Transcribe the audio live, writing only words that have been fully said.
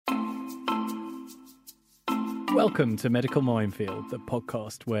Welcome to Medical Minefield, the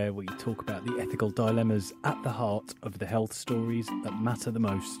podcast where we talk about the ethical dilemmas at the heart of the health stories that matter the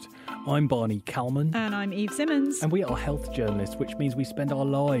most. I'm Barney Kalman. And I'm Eve Simmons. And we are health journalists, which means we spend our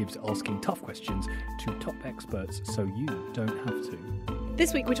lives asking tough questions to top experts so you don't have to.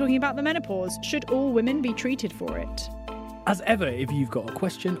 This week we're talking about the menopause. Should all women be treated for it? As ever, if you've got a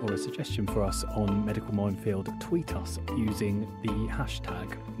question or a suggestion for us on Medical Minefield, tweet us using the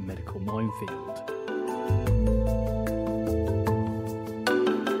hashtag Medical Minefield.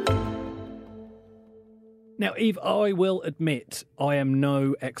 Now, Eve, I will admit I am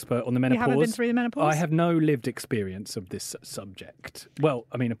no expert on the menopause. You haven't been through the menopause? I have no lived experience of this subject. Well,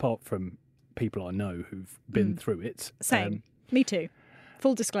 I mean, apart from people I know who've been through it. Same. Me too.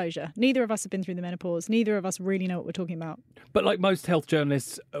 Full disclosure. Neither of us have been through the menopause. Neither of us really know what we're talking about. But like most health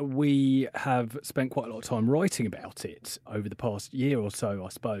journalists, we have spent quite a lot of time writing about it over the past year or so, I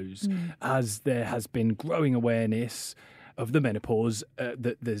suppose, as there has been growing awareness of the menopause,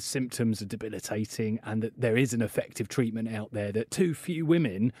 that the symptoms are debilitating and that there is an effective treatment out there that too few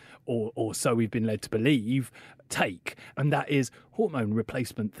women, or so we've been led to believe, take. And that is hormone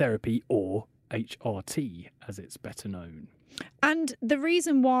replacement therapy, or HRT, as it's better known. And the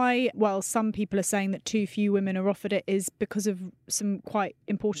reason why, well, some people are saying that too few women are offered it is because of some quite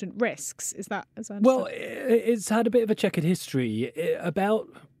important risks. Is that, as I understand? Well, it's had a bit of a checkered history. About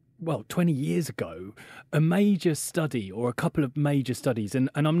 20 years ago, a major study, or a couple of major studies, and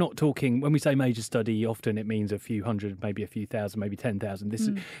I'm not talking, when we say major study, often it means a few hundred, maybe a few thousand, maybe 10,000. This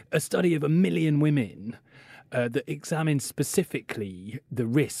is a study of 1 million women that examined specifically the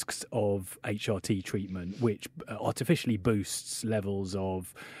risks of HRT treatment, which artificially boosts levels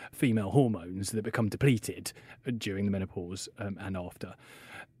of female hormones that become depleted during the menopause and after.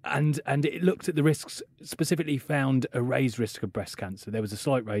 And it looked at the risks, specifically found a raised risk of breast cancer. There was a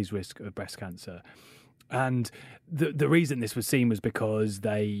slight raised risk of breast cancer. And the reason this was seen was because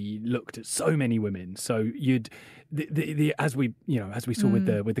they looked at so many women. So as we saw with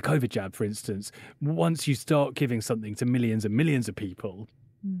the COVID jab, for instance, once you start giving something to millions and millions of people,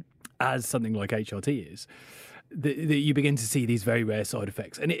 as something like HRT is, you begin to see these very rare side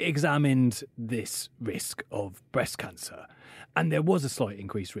effects. And it examined this risk of breast cancer. And there was a slight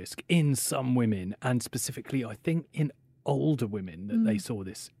increased risk in some women, and specifically, I think, in older women, that they saw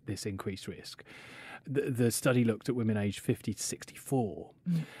this increased risk. The study looked at women aged 50 to 64.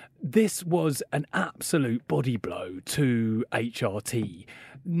 This was an absolute body blow to HRT.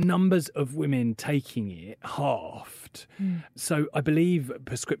 Numbers of women taking it halved. So I believe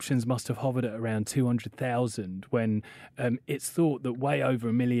prescriptions must have hovered at around 200,000 when it's thought that way over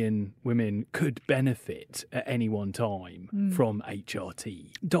 1 million women could benefit at any one time from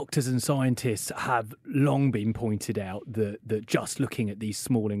HRT. Doctors and scientists have long been pointed out that just looking at these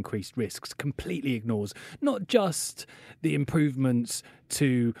small increased risks completely ignores not just the improvements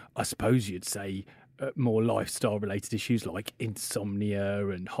to, I suppose you'd say, more lifestyle-related issues like insomnia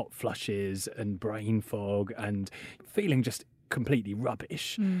and hot flushes and brain fog and feeling just completely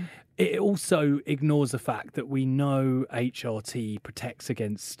rubbish. It also ignores the fact that we know HRT protects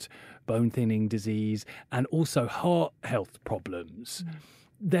against bone-thinning disease and also heart health problems.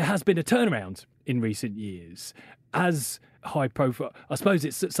 There has been a turnaround in recent years as high profile. I suppose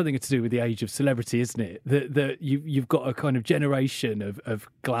it's something to do with the age of celebrity, isn't it? That you've got a kind of generation of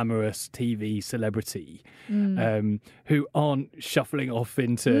glamorous TV celebrity who aren't shuffling off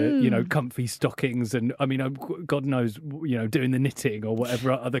into comfy stockings and, I mean, God knows, doing the knitting or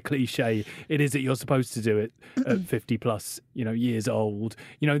whatever other cliche it is that you're supposed to do it at 50 plus years old.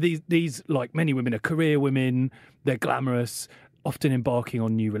 These like many women are career women. They're glamorous, often embarking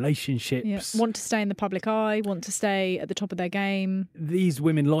on new relationships. Want to stay in the public eye, want to stay at the top of their game. These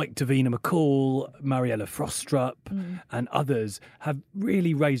women like Davina McCall, Mariella Frostrup and others have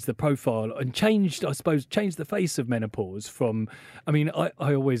really raised the profile and changed the face of menopause from, I mean,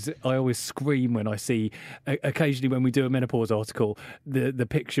 I always scream when I see, occasionally when we do a menopause article, the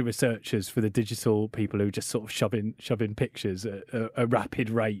picture researchers for the digital people who just sort of shove in pictures at a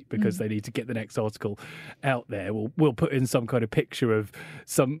rapid rate because they need to get the next article out there. We'll put in some kind of picture of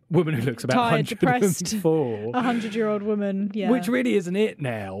some woman who looks about tired, depressed, 104, 100-year-old woman, which really isn't it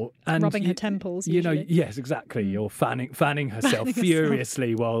now. And rubbing her temples, usually. Yes, exactly, or fanning herself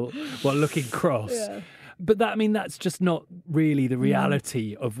furiously while looking cross. But that's just not really the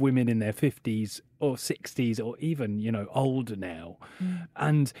reality of women in their 50s or 60s or even, older now.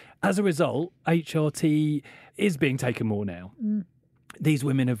 And as a result, HRT is being taken more now. these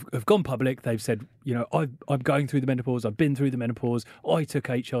women have gone public. They've said, I'm going through the menopause. I've been through the menopause. I took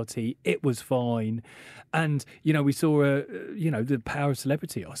HRT. It was fine. And, we saw, the power of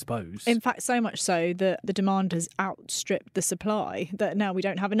celebrity, I suppose. In fact, so much so that the demand has outstripped the supply, that now we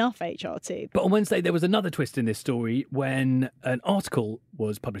don't have enough HRT. But on Wednesday, there was another twist in this story when an article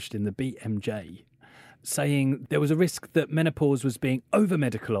was published in the BMJ saying there was a risk that menopause was being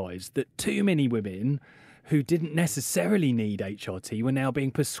over-medicalised, that too many women who didn't necessarily need HRT were now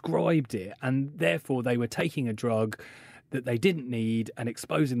being prescribed it, and therefore they were taking a drug that they didn't need and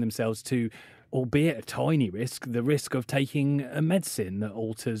exposing themselves to, albeit a tiny risk, the risk of taking a medicine that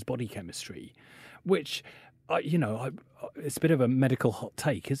alters body chemistry, which, it's a bit of a medical hot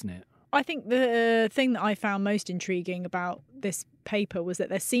take, isn't it? I think the thing that I found most intriguing about this paper was that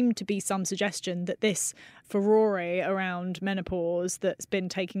there seemed to be some suggestion that this furore around menopause that's been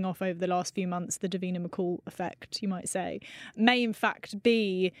taking off over the last few months, the Davina McCall effect, you might say, may in fact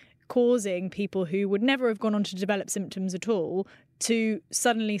be causing people who would never have gone on to develop symptoms at all to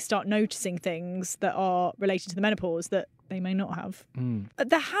suddenly start noticing things that are related to the menopause that they may not have.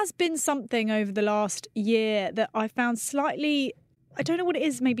 There has been something over the last year that I found slightly, I don't know what it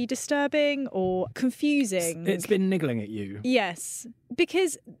is, maybe disturbing or confusing. It's been niggling at you. Yes,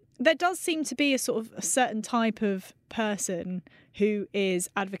 because there does seem to be a certain type of person who is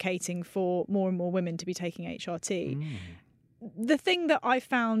advocating for more and more women to be taking HRT. The thing that I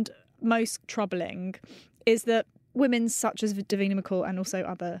found most troubling is that women such as Davina McCall and also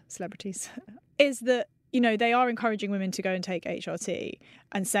other celebrities is that, they are encouraging women to go and take HRT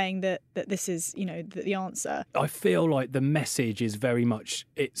and saying that this is, the answer. I feel like the message is very much,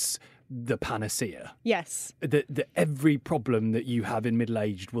 it's the panacea. Yes. That every problem that you have in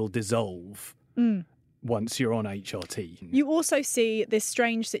middle-aged will dissolve once you're on HRT. You also see this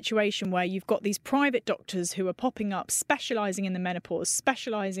strange situation where you've got these private doctors who are popping up, specialising in the menopause,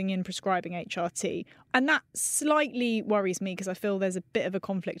 specialising in prescribing HRT. And that slightly worries me because I feel there's a bit of a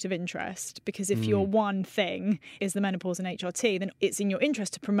conflict of interest, because if your one thing is the menopause and HRT, then it's in your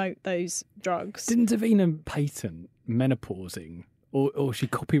interest to promote those drugs. Didn't Davina patent menopausing? Or she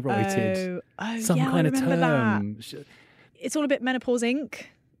copyrighted some kind of term? That. It's all a bit Menopause Inc.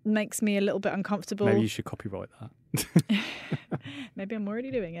 Makes me a little bit uncomfortable. Maybe you should copyright that. Maybe I'm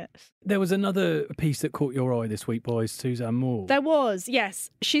already doing it. There was another piece that caught your eye this week by Suzanne Moore. There was, yes.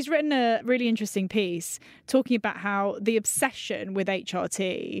 She's written a really interesting piece talking about how the obsession with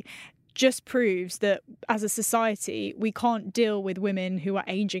HRT just proves that as a society we can't deal with women who are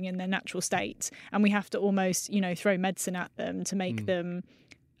ageing in their natural state, and we have to almost, throw medicine at them to make them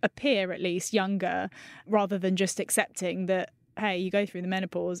appear at least younger, rather than just accepting that, hey, you go through the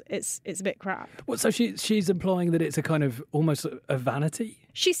menopause, it's a bit crap. Well, so she's implying that it's a kind of almost a vanity?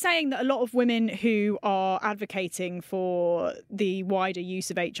 She's saying that a lot of women who are advocating for the wider use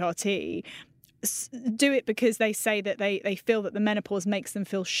of HRT do it because they say that they feel that the menopause makes them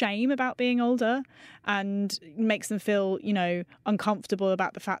feel shame about being older and makes them feel, uncomfortable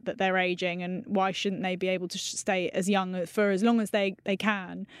about the fact that they're aging, and why shouldn't they be able to stay as young for as long as they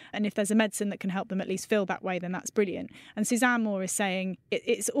can, and if there's a medicine that can help them at least feel that way, then that's brilliant. And Suzanne Moore is saying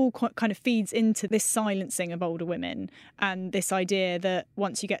it's all kind of feeds into this silencing of older women and this idea that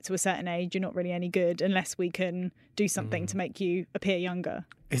once you get to a certain age you're not really any good unless we can do something to make you appear younger.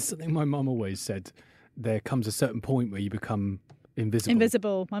 It's something my mum always said. There comes a certain point where you become invisible.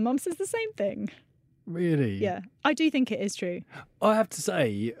 Invisible. My mum says the same thing. Really? Yeah. I do think it is true. I have to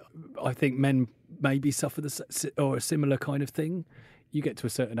say, I think men maybe suffer or a similar kind of thing. You get to a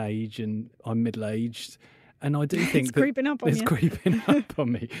certain age, and I'm middle-aged, and I do think it's creeping up on you. It's creeping up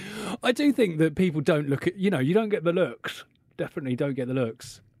on me. I do think that people don't look at, you don't get the looks. Definitely don't get the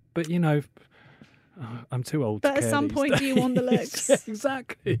looks. But, I'm too old to care. But at some point, do you want the looks? Yeah,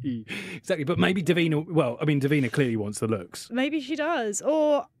 exactly. But maybe Davina clearly wants the looks. Maybe she does.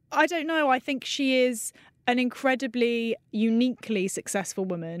 Or, I don't know, I think she is an incredibly uniquely successful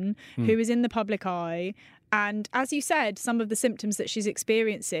woman who is in the public eye. And as you said, some of the symptoms that she's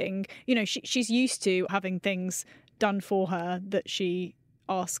experiencing, she's used to having things done for her that she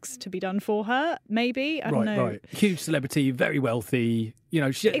asks to be done for her, maybe. I don't know. Right. Huge celebrity, very wealthy.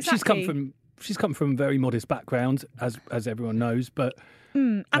 She's come from a very modest background, as everyone knows. But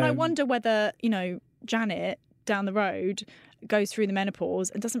and I wonder whether, Janet down the road goes through the menopause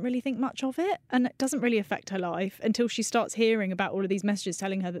and doesn't really think much of it, and it doesn't really affect her life until she starts hearing about all of these messages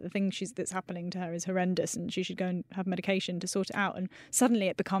telling her that the thing that's happening to her is horrendous and she should go and have medication to sort it out, and suddenly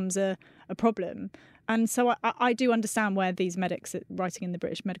it becomes a problem. And so I do understand where these medics writing in the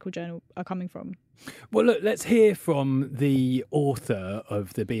British Medical Journal are coming from. Well, look, let's hear from the author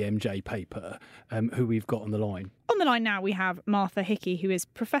of the BMJ paper, who we've got on the line. On the line now we have Martha Hickey, who is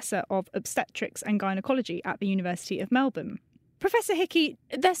Professor of Obstetrics and Gynaecology at the University of Melbourne. Professor Hickey,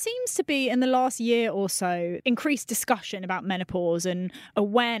 there seems to be in the last year or so increased discussion about menopause and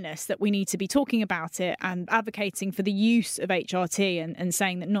awareness that we need to be talking about it and advocating for the use of HRT and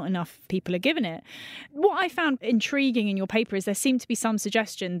saying that not enough people are given it. What I found intriguing in your paper is there seemed to be some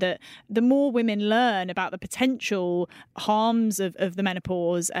suggestion that the more women learn about the potential harms of the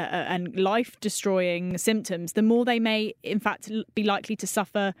menopause and life-destroying symptoms, the more they may, in fact, be likely to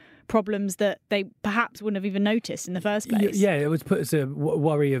suffer problems that they perhaps wouldn't have even noticed in the first place. Yeah, it was put as a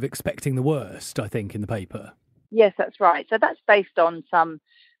worry of expecting the worst, I think, in the paper. Yes, that's right. So that's based on some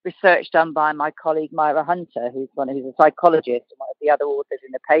research done by my colleague Myra Hunter, who's a psychologist and one of the other authors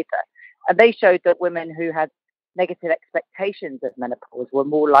in the paper. And they showed that women who had negative expectations of menopause were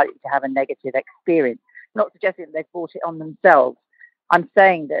more likely to have a negative experience. Not suggesting that they've brought it on themselves. I'm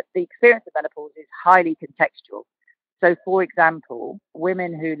saying that the experience of menopause is highly contextual. So, for example,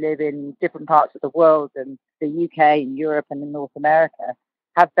 women who live in different parts of the world, and the UK and Europe and in North America,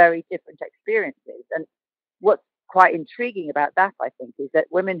 have very different experiences. And what's quite intriguing about that, I think, is that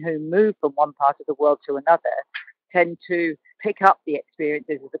women who move from one part of the world to another tend to pick up the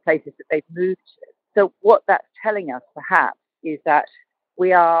experiences of the places that they've moved to. So what that's telling us, perhaps, is that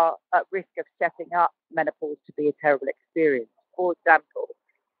we are at risk of setting up menopause to be a terrible experience. For example,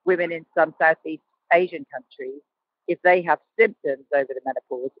 women in some Southeast Asian countries, if they have symptoms over the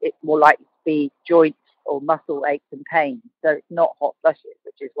menopause, it's more likely to be joint or muscle aches and pains. So it's not hot flushes,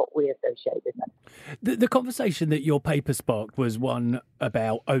 which is what we associate with menopause. The conversation that your paper sparked was one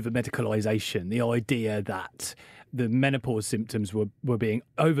about over-medicalisation, the idea that the menopause symptoms were being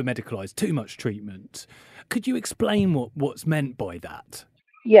over-medicalised, too much treatment. Could you explain what's meant by that?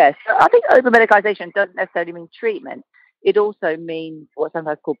 Yes, I think over-medicalisation doesn't necessarily mean treatment. It also means what's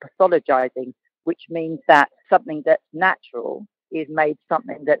sometimes called pathologizing, which means that something that's natural is made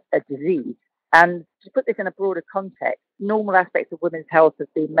something that's a disease. And to put this in a broader context, normal aspects of women's health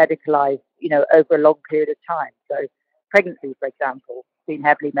have been medicalised, over a long period of time. So pregnancy, for example, has been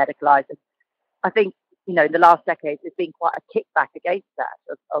heavily medicalised. And I think, in the last decade, there's been quite a kickback against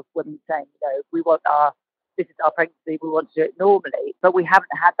that of women saying, this is our pregnancy, we want to do it normally, but we haven't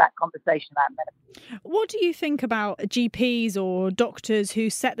had that conversation about menopause. What do you think about GPs or doctors who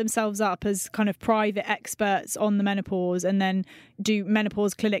set themselves up as kind of private experts on the menopause and then do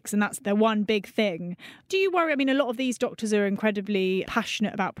menopause clinics, and that's their one big thing? Do you worry? I mean, a lot of these doctors are incredibly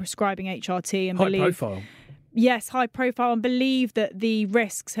passionate about prescribing HRT and high profile. Yes, high profile, and believe that the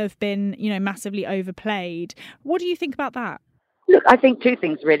risks have been, massively overplayed. What do you think about that? Look, I think two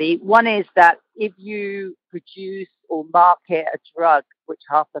things really. One is that if you produce or market a drug which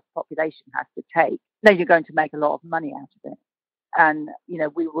half the population has to take, then you're going to make a lot of money out of it. And,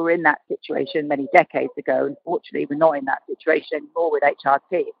 we were in that situation many decades ago. Unfortunately, we're not in that situation anymore with HRT.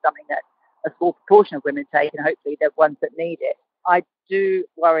 It's something that a small proportion of women take, and hopefully they're ones that need it. I do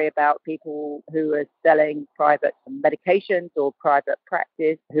worry about people who are selling private medications or private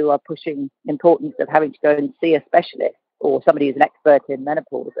practice who are pushing the importance of having to go and see a specialist or somebody who's an expert in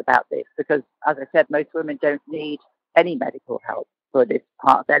menopause about this, because, as I said, most women don't need any medical help for this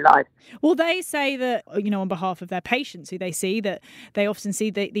part of their life. Well, they say that, on behalf of their patients who they see, that they often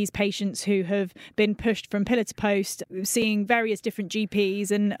see these patients who have been pushed from pillar to post, seeing various different GPs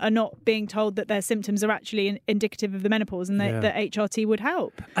and are not being told that their symptoms are actually indicative of the menopause and that HRT would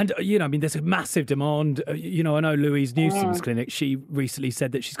help. And, there's a massive demand. I know Louise Newsom's clinic, she recently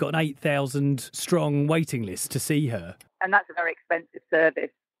said that she's got an 8,000 strong waiting list to see her. And that's a very expensive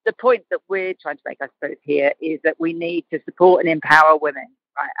service. The point that we're trying to make, I suppose, here is that we need to support and empower women,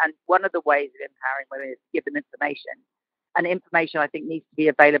 right? And one of the ways of empowering women is to give them information. And information, I think, needs to be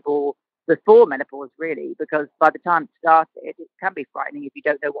available before menopause, really, because by the time it started, it can be frightening if you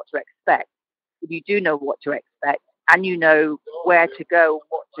don't know what to expect. If you do know what to expect and you know where to go and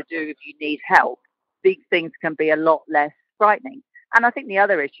what to do if you need help, these things can be a lot less frightening. And I think the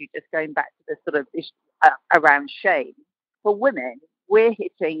other issue, just going back to the sort of issue around shame, for women, we're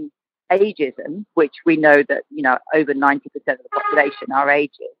hitting ageism, which we know that, over 90% of the population are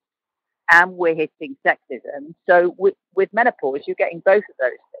ageist, and we're hitting sexism. So with menopause, you're getting both of those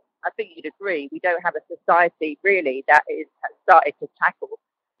things. I think you'd agree, we don't have a society really that has started to tackle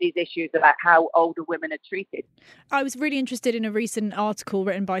these issues about how older women are treated. I was really interested in a recent article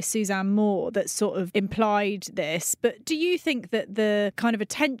written by Suzanne Moore that sort of implied this. But do you think that the kind of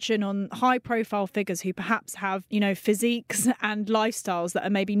attention on high-profile figures who perhaps have, physiques and lifestyles that are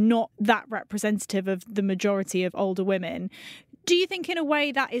maybe not that representative of the majority of older women, do you think in a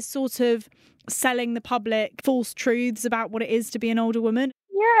way that is sort of selling the public false truths about what it is to be an older woman?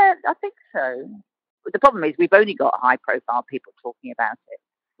 Yeah, I think so. But the problem is we've only got high-profile people talking about it.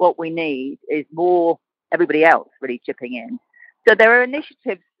 What we need is more everybody else really chipping in. So there are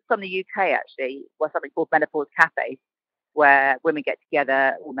initiatives from the UK, actually, where something called Menopause Cafes, where women get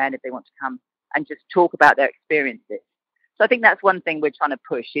together, or men if they want to come, and just talk about their experiences. So I think that's one thing we're trying to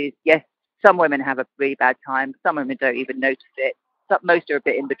push is, yes, some women have a really bad time. Some women don't even notice it. Most are a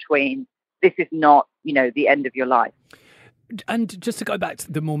bit in between. This is not, the end of your life. And just to go back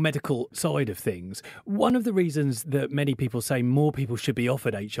to the more medical side of things, one of the reasons that many people say more people should be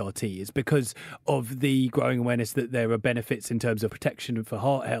offered HRT is because of the growing awareness that there are benefits in terms of protection for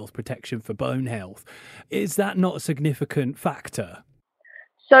heart health, protection for bone health. Is that not a significant factor?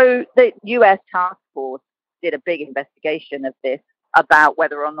 So the US task force did a big investigation of this about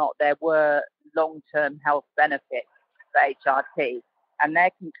whether or not there were long-term health benefits for HRT. And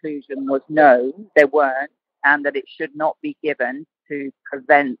their conclusion was no, there weren't, and that it should not be given to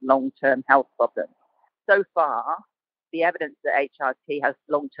prevent long-term health problems. So far, the evidence that HRT has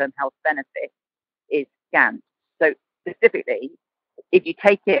long-term health benefits is scant. So specifically, if you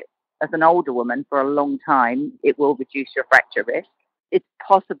take it as an older woman for a long time, it will reduce your fracture risk. It's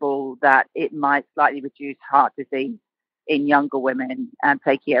possible that it might slightly reduce heart disease in younger women and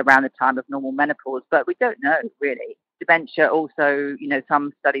taking it around the time of normal menopause, but we don't know really. Dementia also,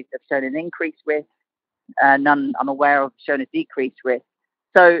 some studies have shown an increased risk. None I'm aware of shown a decreased risk.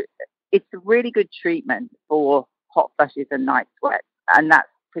 So it's a really good treatment for hot flushes and night sweats, and that's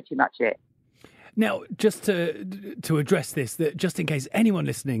pretty much it. Now, just to address this, that just in case anyone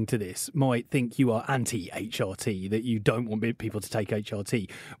listening to this might think you are anti-HRT, that you don't want people to take HRT,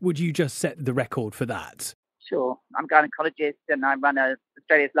 would you just set the record for that? Sure. I'm a gynaecologist and I run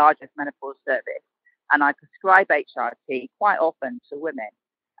Australia's largest menopause service, and I prescribe HRT quite often to women.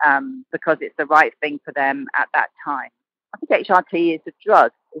 Because it's the right thing for them at that time. I think HRT is a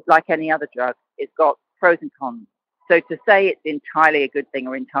drug. It's like any other drug. It's got pros and cons. So to say it's entirely a good thing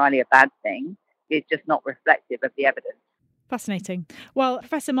or entirely a bad thing is just not reflective of the evidence. Fascinating. Well,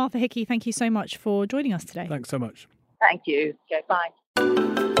 Professor Martha Hickey, thank you so much for joining us today. Thanks so much. Thank you. Okay, bye.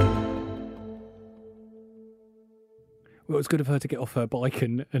 Well, it was good of her to get off her bike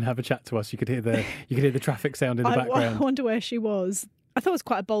and have a chat to us. You could hear the traffic sound in the background. I wonder where she was. I thought it was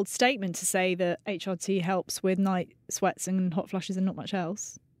quite a bold statement to say that HRT helps with night sweats and hot flushes and not much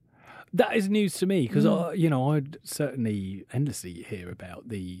else. That is news to me because I'd certainly endlessly hear about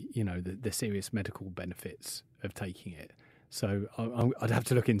the serious medical benefits of taking it. So I'd have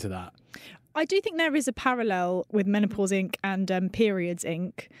to look into that. I do think there is a parallel with Menopause Inc. and Periods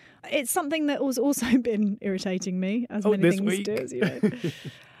Inc. It's something that has also been irritating me, as many things week. do, as you know.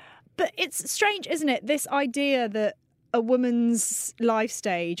 But it's strange, isn't it? This idea that a woman's life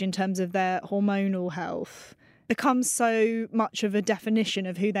stage in terms of their hormonal health becomes so much of a definition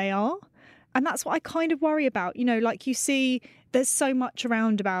of who they are. And that's what I kind of worry about. Like you see, there's so much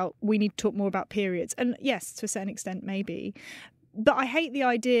around about we need to talk more about periods. And yes, to a certain extent, maybe. But I hate the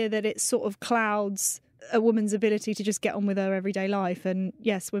idea that it sort of clouds a woman's ability to just get on with her everyday life. And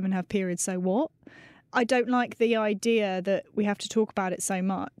yes, women have periods, so what? I don't like the idea that we have to talk about it so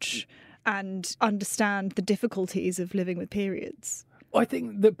much and understand the difficulties of living with periods. I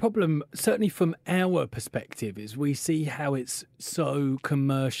think the problem, certainly from our perspective, is we see how it's so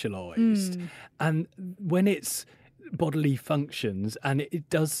commercialised. And when it's bodily functions, and it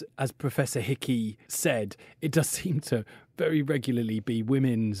does, as Professor Hickey said, it does seem to very regularly be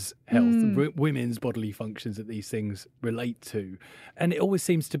women's health, women's bodily functions that these things relate to. And it always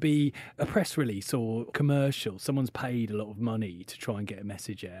seems to be a press release or commercial. Someone's paid a lot of money to try and get a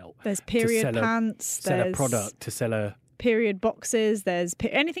message out. There's period pants. Sell a product, to sell a... period boxes. There's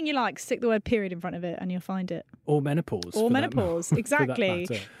anything you like, stick the word period in front of it and you'll find it. Or menopause. Or menopause, exactly.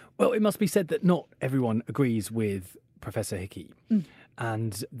 Well, it must be said that not everyone agrees with Professor Hickey.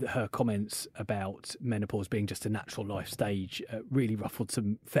 And her comments about menopause being just a natural life stage really ruffled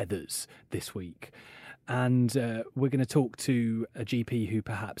some feathers this week. And we're going to talk to a GP who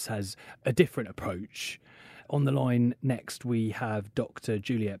perhaps has a different approach. On the line next, we have Dr.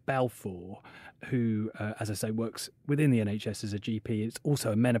 Juliet Balfour, who, as I say, works within the NHS as a GP. Is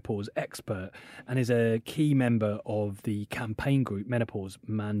also a menopause expert and is a key member of the campaign group Menopause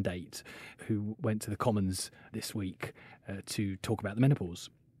Mandate, who went to the Commons this week to talk about the menopause.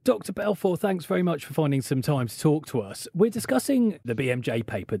 Dr. Balfour, thanks very much for finding some time to talk to us. We're discussing the BMJ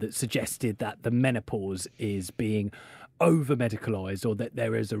paper that suggested that the menopause is being over-medicalised, or that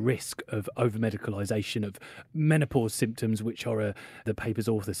there is a risk of over-medicalisation of menopause symptoms, which are, the paper's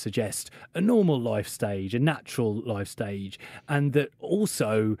authors suggest, a normal life stage, a natural life stage, and that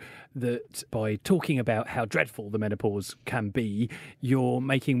also that by talking about how dreadful the menopause can be, you're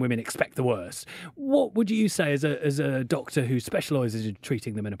making women expect the worst. What would you say as a doctor who specialises in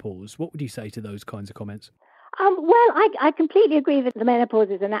treating the menopause? What would you say to those kinds of comments? I completely agree that the menopause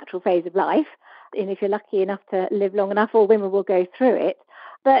is a natural phase of life. And if you're lucky enough to live long enough, all women will go through it.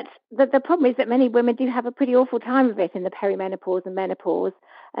 But the problem is that many women do have a pretty awful time of it in the perimenopause and menopause.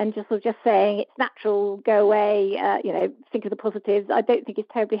 And just saying it's natural, go away, think of the positives, I don't think is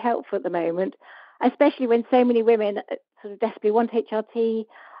terribly helpful at the moment, especially when so many women sort of desperately want HRT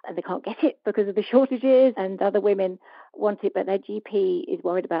and they can't get it because of the shortages, and other women want it but their GP is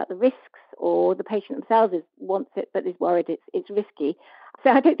worried about the risks, or the patient themselves wants it but is worried it's risky. So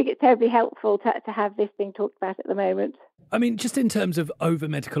I don't think it's terribly helpful to have this being talked about at the moment. I mean, just in terms of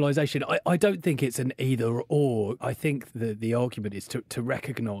over-medicalisation, I don't think it's an either-or. I think the argument is to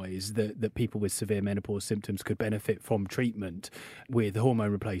recognise that people with severe menopause symptoms could benefit from treatment with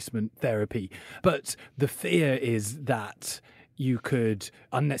hormone replacement therapy. But the fear is that you could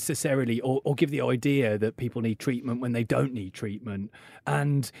unnecessarily or give the idea that people need treatment when they don't need treatment.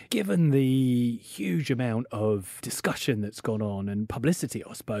 And given the huge amount of discussion that's gone on and publicity,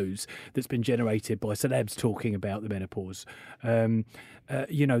 I suppose, that's been generated by celebs talking about the menopause,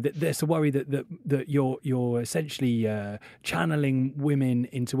 there's a worry that you're essentially channeling women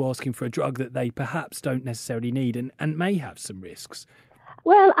into asking for a drug that they perhaps don't necessarily need and may have some risks.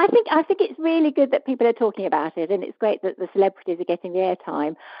 Well, I think it's really good that people are talking about it, and it's great that the celebrities are getting the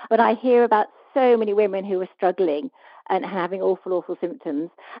airtime. But I hear about so many women who are struggling and having awful symptoms.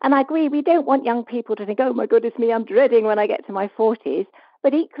 And I agree, we don't want young people to think, oh my goodness me, I'm dreading when I get to my 40s.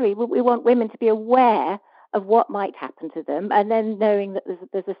 But equally, we want women to be aware of what might happen to them, and then knowing that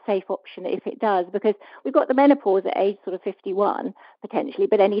there's a safe option if it does. Because we've got the menopause at age sort of 51 potentially,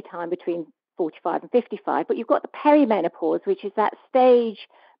 but any time between 45 and 55, but you've got the perimenopause, which is that stage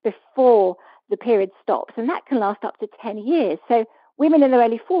before the period stops, and that can last up to 10 years. So women in their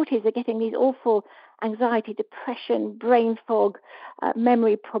early 40s are getting these awful anxiety, depression, brain fog,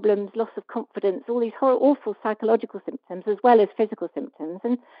 memory problems, loss of confidence, all these awful psychological symptoms as well as physical symptoms.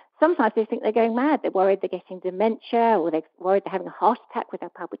 And sometimes they think they're going mad. They're worried they're getting dementia, or they're worried they're having a heart attack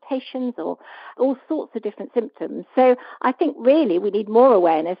without palpitations, or all sorts of different symptoms. So I think really we need more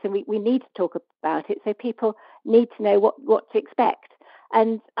awareness, and we need to talk about it, so people need to know what to expect.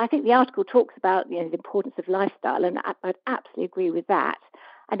 And I think the article talks about the importance of lifestyle, and I'd absolutely agree with that.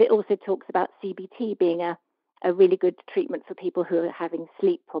 And it also talks about CBT being a really good treatment for people who are having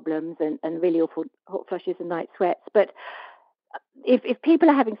sleep problems and really awful hot flushes and night sweats. But if people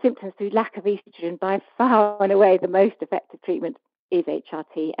are having symptoms through lack of estrogen, by far and away the most effective treatment is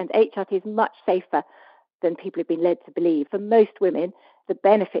HRT. And HRT is much safer than people have been led to believe. For most women, the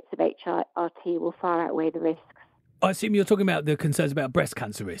benefits of HRT will far outweigh the risks. I assume you're talking about the concerns about breast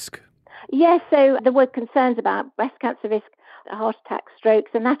cancer risk. Yes, so there were concerns about breast cancer risk, heart attacks,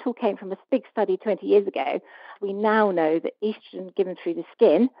 strokes, and that all came from a big study 20 years ago. We now know that estrogen given through the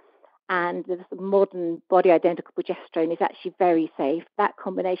skin and the modern body-identical progesterone is actually very safe. That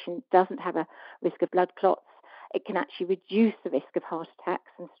combination doesn't have a risk of blood clots. It can actually reduce the risk of heart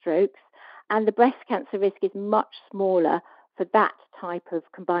attacks and strokes. And the breast cancer risk is much smaller for that type of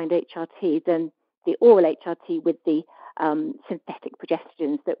combined HRT than the oral HRT with the synthetic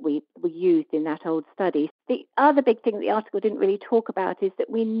progestogens that we used in that old study. The other big thing that the article didn't really talk about is that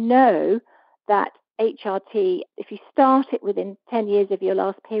we know that HRT, if you start it within 10 years of your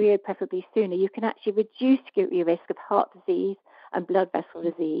last period, preferably sooner, you can actually reduce your risk of heart disease and blood vessel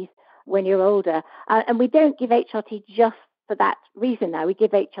disease when you're older. And we don't give HRT just for that reason now. We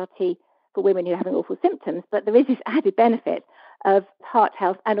give HRT for women who are having awful symptoms, but there is this added benefit of heart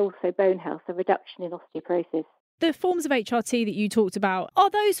health and also bone health, a reduction in osteoporosis. The forms of HRT that you talked about, are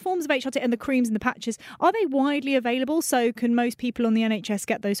those forms of HRT and the creams and the patches, are they widely available? So can most people on the NHS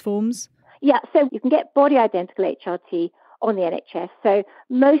get those forms? Yeah, so you can get body identical HRT on the NHS. So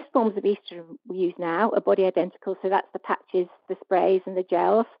most forms of estrogen we use now are body identical. So that's the patches, the sprays and the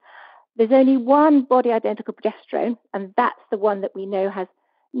gels. There's only one body identical progesterone, and that's the one that we know has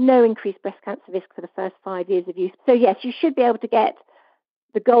no increased breast cancer risk for the first 5 years of use. So yes, you should be able to get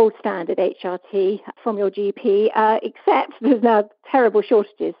the gold standard HRT from your GP, except there's now terrible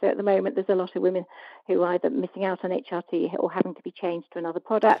shortages. So at the moment, there's a lot of women who are either missing out on HRT or having to be changed to another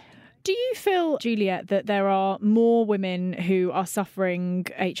product. Do you feel, Juliet, that there are more women who are suffering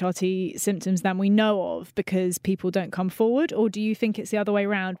HRT symptoms than we know of because people don't come forward, or do you think it's the other way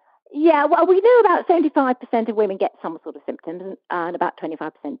around? Yeah, well, we know about 75% of women get some sort of symptoms and about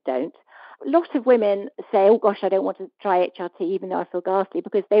 25% don't. A lot of women say, oh gosh, I don't want to try HRT even though I feel ghastly,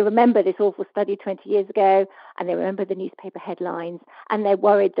 because they remember this awful study 20 years ago and they remember the newspaper headlines and they're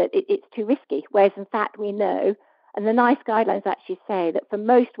worried that it's too risky. Whereas in fact we know, and the NICE guidelines actually say that for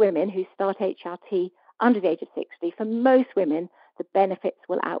most women who start HRT under the age of 60, for most women, the benefits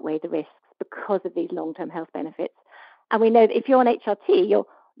will outweigh the risks because of these long-term health benefits. And we know that if you're on HRT,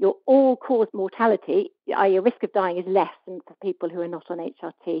 your all-cause mortality, your risk of dying, is less than for people who are not on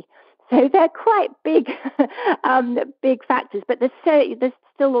HRT. So they're quite big, big factors. But there's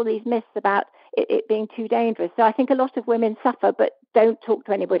still all these myths about it being too dangerous. So I think a lot of women suffer but don't talk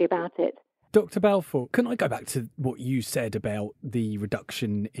to anybody about it. Dr. Balfour, can I go back to what you said about the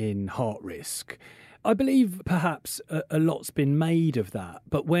reduction in heart risk? I believe perhaps a lot's been made of that,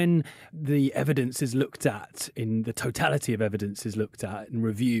 but when the evidence is looked at, in the totality of evidence is looked at and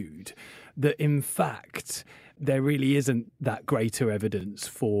reviewed, that in fact there really isn't that greater evidence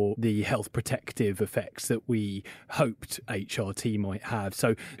for the health protective effects that we hoped HRT might have.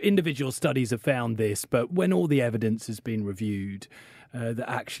 So individual studies have found this, but when all the evidence has been reviewed,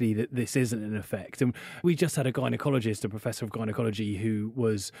 that this isn't an effect. And we just had a gynaecologist, a professor of gynecology, who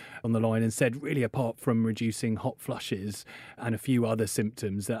was on the line and said, really, apart from reducing hot flushes and a few other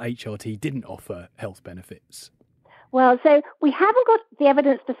symptoms, that HRT didn't offer health benefits. Well, so we haven't got the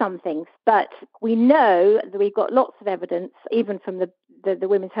evidence for some things, but we know that we've got lots of evidence, even from the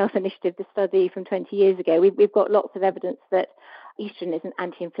Women's Health Initiative, the study from 20 years ago. We've got lots of evidence that estrogen is an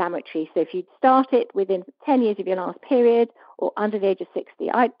anti-inflammatory. So if you start it within 10 years of your last period or under the age of 60,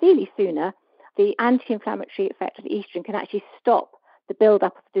 ideally sooner, the anti-inflammatory effect of estrogen can actually stop the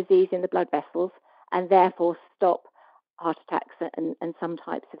build-up of disease in the blood vessels and therefore stop heart attacks and some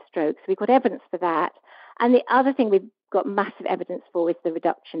types of strokes. We've got evidence for that. And the other thing we've got massive evidence for is the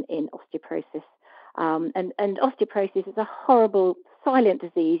reduction in osteoporosis. And osteoporosis is a horrible silent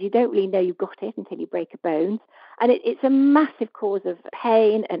disease. You don't really know you've got it until you break a bone. And it's a massive cause of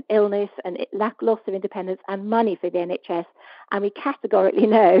pain and illness and loss of independence and money for the NHS. And we categorically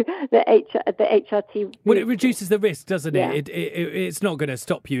know that HRT... Well, it reduces the risk, doesn't it? Yeah. It's not going to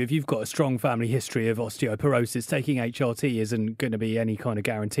stop you. If you've got a strong family history of osteoporosis, taking HRT isn't going to be any kind of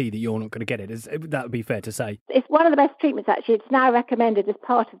guarantee that you're not going to get it. That would be fair to say. It's one of the best treatments, actually. It's now recommended as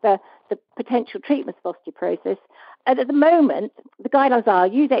part of the potential treatments of osteoporosis. And at the moment, the guidelines are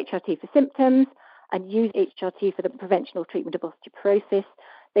use HRT for symptoms and use HRT for the prevention or treatment of osteoporosis.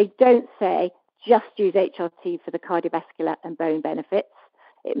 They don't say just use HRT for the cardiovascular and bone benefits.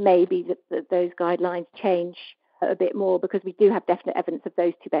 It may be that those guidelines change a bit more because we do have definite evidence of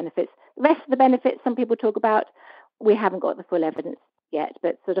those two benefits. The rest of the benefits some people talk about, we haven't got the full evidence yet,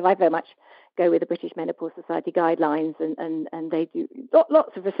 but I very much go with the British Menopause Society guidelines, and they do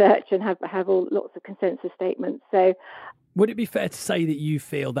lots of research and have lots of consensus statements. So, would it be fair to say that you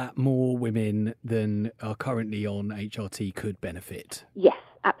feel that more women than are currently on HRT could benefit? Yes,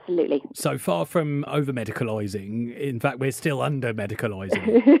 absolutely. So far from over-medicalising, in fact, we're still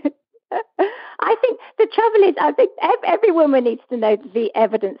under-medicalising. I think the trouble is, I think every woman needs to know the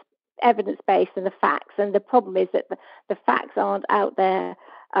evidence base and the facts. And the problem is that the facts aren't out there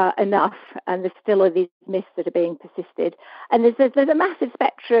enough, and there's still all these myths that are being persisted. And there's a massive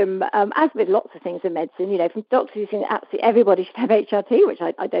spectrum, as with lots of things in medicine, from doctors who think absolutely everybody should have HRT, which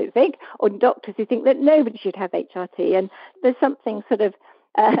I don't think, or doctors who think that nobody should have HRT. And there's something sort of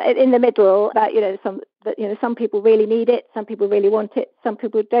in the middle about, some people really need it, some people really want it, some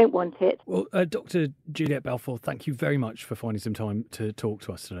people don't want it. Well, Dr. Juliet Balfour, thank you very much for finding some time to talk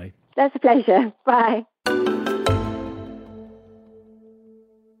to us today. That's a pleasure. Bye.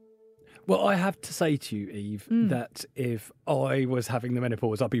 Well, I have to say to you, Eve, that if I was having the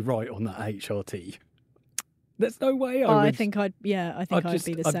menopause, I'd be right on that HRT. There's no way I think I'd be the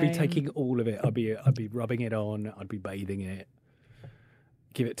same. I'd be taking all of it. I'd be rubbing it on. I'd be bathing it.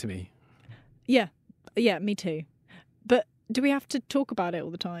 Give it to me. Yeah, me too. But do we have to talk about it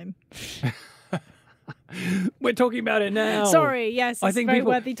all the time? We're talking about it now. Sorry, yes, it's a very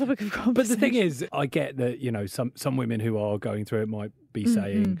worthy topic of conversation. But the thing is, I get that, some women who are going through it might be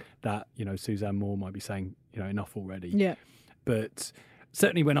saying that, Suzanne Moore might be saying, enough already. Yeah. But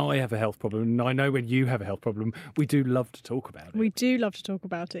certainly when I have a health problem, and I know when you have a health problem, we do love to talk about it. We do love to talk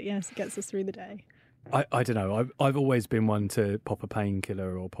about it, yes. It gets us through the day. I don't know. I've always been one to pop a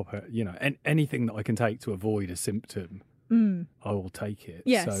painkiller or anything that I can take to avoid a symptom. I will take it.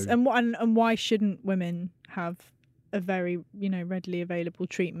 Yes, so. And why shouldn't women have a very, readily available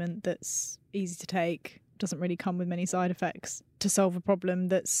treatment that's easy to take, doesn't really come with many side effects, to solve a problem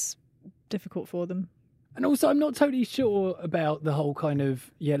that's difficult for them. And also, I'm not totally sure about the whole kind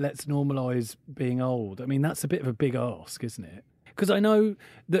of, let's normalise being old. I mean, that's a bit of a big ask, isn't it? Because I know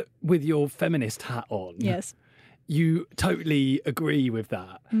that with your feminist hat on, yes, you totally agree with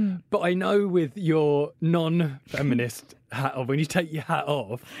that. But I know with your non-feminist hat on, when you take your hat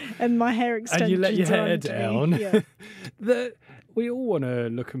off and my hair extensions and you let your hair down, yeah. that we all want to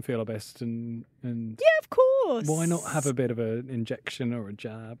look and feel our best. And yeah, of course. Why not have a bit of an injection or a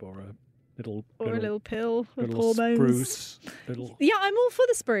jab or a little pill with little hormones? Yeah, I'm all for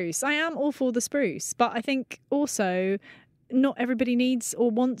the spruce. I am all for the spruce. But I think also not everybody needs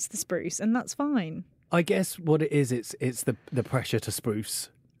or wants the spruce, and that's fine. I guess what it is, it's the pressure to spruce.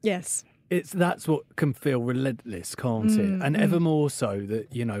 Yes. That's what can feel relentless, can't it? And ever more so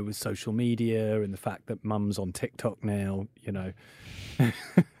that, with social media and the fact that mum's on TikTok now,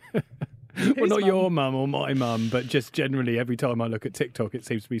 Well, not your mum or my mum, but just generally every time I look at TikTok, it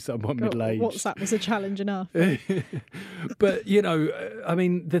seems to be someone middle-aged. WhatsApp was a challenge enough. But, I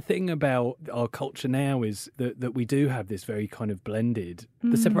mean, the thing about our culture now is that we do have this very kind of blended.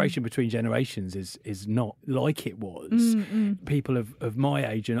 The separation between generations is not like it was. People of my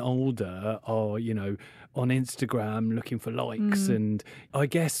age and older are, on Instagram looking for likes. And I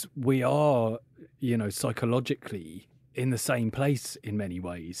guess we are, psychologically in the same place in many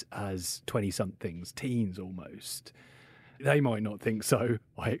ways as 20-somethings, teens almost. They might not think so,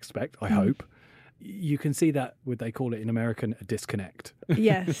 I expect, I hope. You can see that, they call it in American, a disconnect.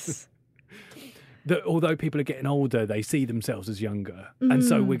 Yes. That although people are getting older, they see themselves as younger. And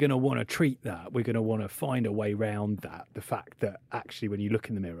so we're going to want to treat that. We're going to want to find a way around that. The fact that actually when you look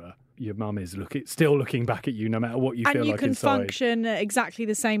in the mirror, your mum is still looking back at you no matter what you feel like inside. And you can function at exactly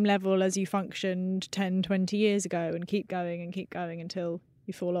the same level as you functioned 10, 20 years ago and keep going until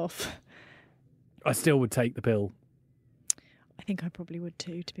you fall off. I still would take the pill. I think I probably would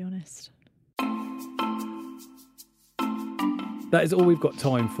too, to be honest. That is all we've got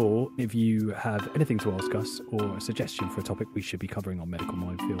time for. If you have anything to ask us or a suggestion for a topic we should be covering on Medical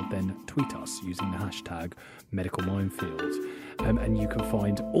Minefield, then tweet us using the hashtag Medical Minefield. And you can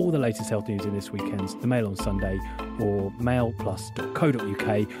find all the latest health news in this weekend's The Mail on Sunday or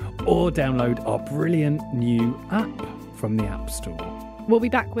mailplus.co.uk, or download our brilliant new app from the App Store. We'll be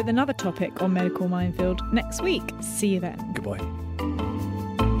back with another topic on Medical Minefield next week. See you then. Goodbye.